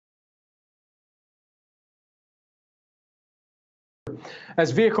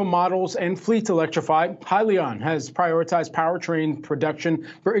As vehicle models and fleets electrify, Hyliion has prioritized powertrain production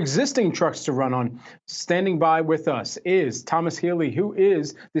for existing trucks to run on. Standing by with us is Thomas Healy, who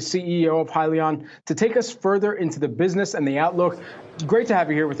is the CEO of Hyliion, to take us further into the business and the outlook. Great to have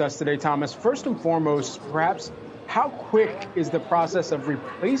you here with us today, Thomas. First and foremost, perhaps, how quick is the process of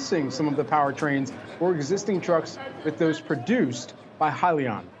replacing some of the powertrains or existing trucks with those produced by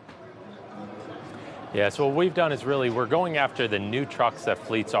Hyliion? Yeah, so what we've done is we're going after the new trucks that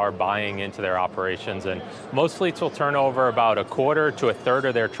fleets are buying into their operations, and most fleets will turn over about a quarter to a third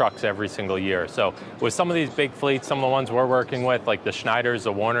of their trucks every single year. So with some of these big fleets, some of the ones we're working with, like the Schneiders,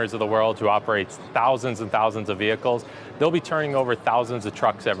 the Warners of the world, who operates thousands and thousands of vehicles, they'll be turning over thousands of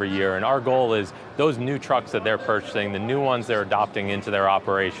trucks every year, and our goal is those new trucks that they're purchasing, the new ones they're adopting into their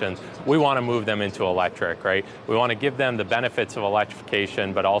operations, we want to move them into electric, right? We want to give them the benefits of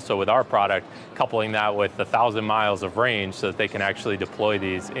electrification, but also with our product, coupling that with 1,000 miles of range so that they can actually deploy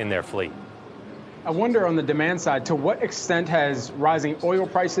these in their fleet. I wonder on the demand side, to what extent has rising oil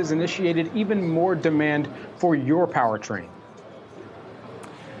prices initiated even more demand for your powertrain?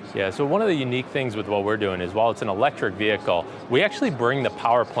 Yeah, so one of the unique things with what we're doing is while it's an electric vehicle, we actually bring the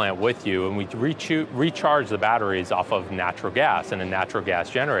power plant with you and we recharge the batteries off of natural gas and a natural gas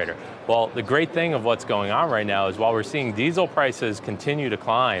generator. Well, the great thing of what's going on right now is while we're seeing diesel prices continue to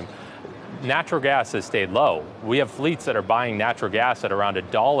climb, natural gas has stayed low. We have fleets that are buying natural gas at around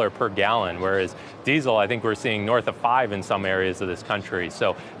 $1 per gallon, whereas diesel, I think we're seeing north of $5 in some areas of this country.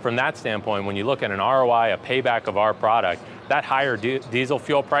 So from that standpoint, when you look at an ROI, a payback of our product, that higher diesel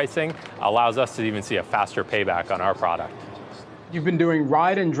fuel pricing allows us to even see a faster payback on our product. You've been doing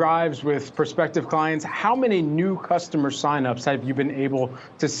ride and drives with prospective clients. How many new customer signups have you been able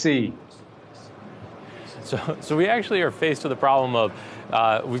to see? So we actually are faced with the problem of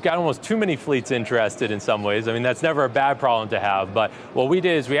we've got almost too many fleets interested in some ways. I mean, that's never a bad problem to have, but what we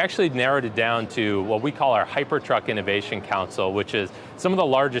did is we actually narrowed it down to what we call our Hypertruck Innovation Council, which is some of the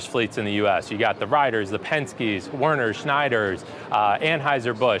largest fleets in the US. You got the Ryders, the Penske's, Werners, Schneiders,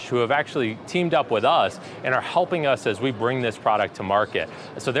 Anheuser-Busch, who have actually teamed up with us and are helping us as we bring this product to market.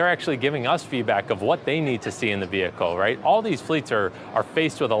 So they're actually giving us feedback of what they need to see in the vehicle, right? All these fleets are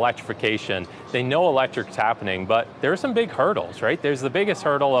faced with electrification. They know electric's happening, but there are some big hurdles, right? There's the biggest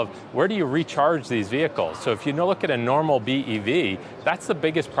hurdle of where do you recharge these vehicles? So if you look at a normal BEV, that's the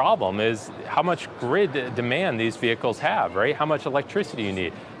biggest problem, is how much grid demand these vehicles have, right? How much electricity you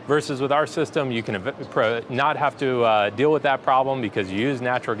need. Versus with our system, you can not have to deal with that problem because you use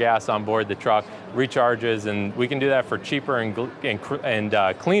natural gas on board the truck, recharges, and we can do that for cheaper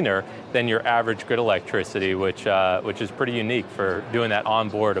and cleaner than your average grid electricity, which is pretty unique for doing that on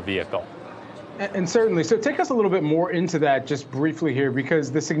board a vehicle. And certainly, so take us a little bit more into that just briefly here,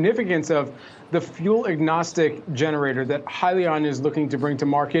 because the significance of the fuel agnostic generator that Hyliion is looking to bring to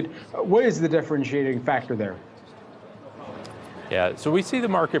market, what is the differentiating factor there? Yeah, so we see the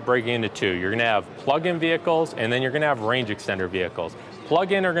market breaking into two. You're going to have plug-in vehicles, and then you're going to have range extender vehicles.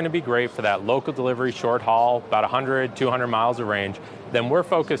 Plug-in are going to be great for that local delivery, short haul, about 100, 200 miles of range. Then we're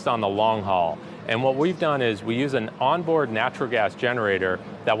focused on the long haul. And what we've done is we use an onboard natural gas generator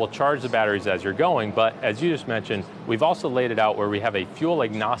that will charge the batteries as you're going, but as you just mentioned, we've also laid it out where we have a fuel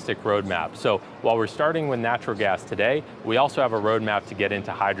agnostic roadmap. So while we're starting with natural gas today, we also have a roadmap to get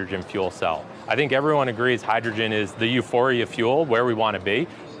into hydrogen fuel cell. I think everyone agrees hydrogen is the euphoria fuel, where we want to be,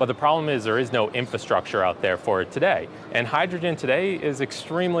 but the problem is there is no infrastructure out there for it today. And hydrogen today is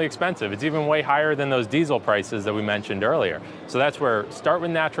extremely expensive. It's even way higher than those diesel prices that we mentioned earlier. So that's where start with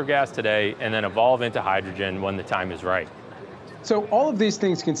natural gas today and then evolve into hydrogen when the time is right. So all of these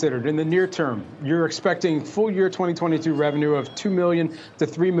things considered, in the near term, you're expecting full year 2022 revenue of $2 million to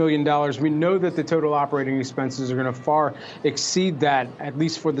 $3 million. We know that the total operating expenses are going to far exceed that, at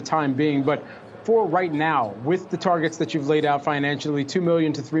least for the time being. But for right now, with the targets that you've laid out financially, $2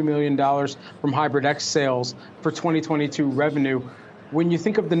 million to $3 million from Hybrid X sales for 2022 revenue, when you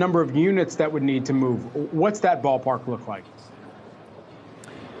think of the number of units that would need to move, what's that ballpark look like?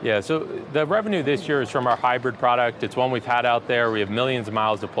 Yeah, so the revenue this year is from our hybrid product. It's one we've had out there. We have millions of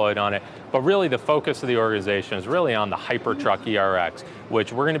miles deployed on it. But really the focus of the organization is really on the Hypertruck ERX,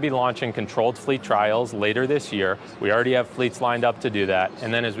 which we're going to be launching controlled fleet trials later this year. We already have fleets lined up to do that.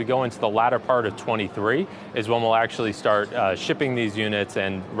 And then as we go into the latter part of 23 is when we'll actually start shipping these units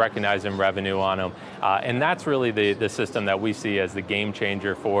and recognizing revenue on them. And that's really the system that we see as the game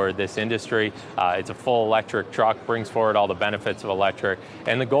changer for this industry. It's a full electric truck, brings forward all the benefits of electric.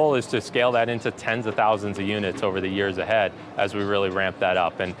 And the goal is to scale that into tens of thousands of units over the years ahead as we really ramp that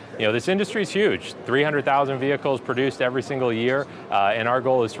up. And this industry is huge. 300,000 vehicles produced every single year. And our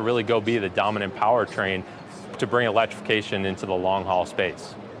goal is to really go be the dominant powertrain to bring electrification into the long haul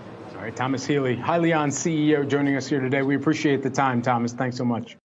space. All right, Thomas Healy, Hyliion CEO, joining us here today. We appreciate the time, Thomas. Thanks so much.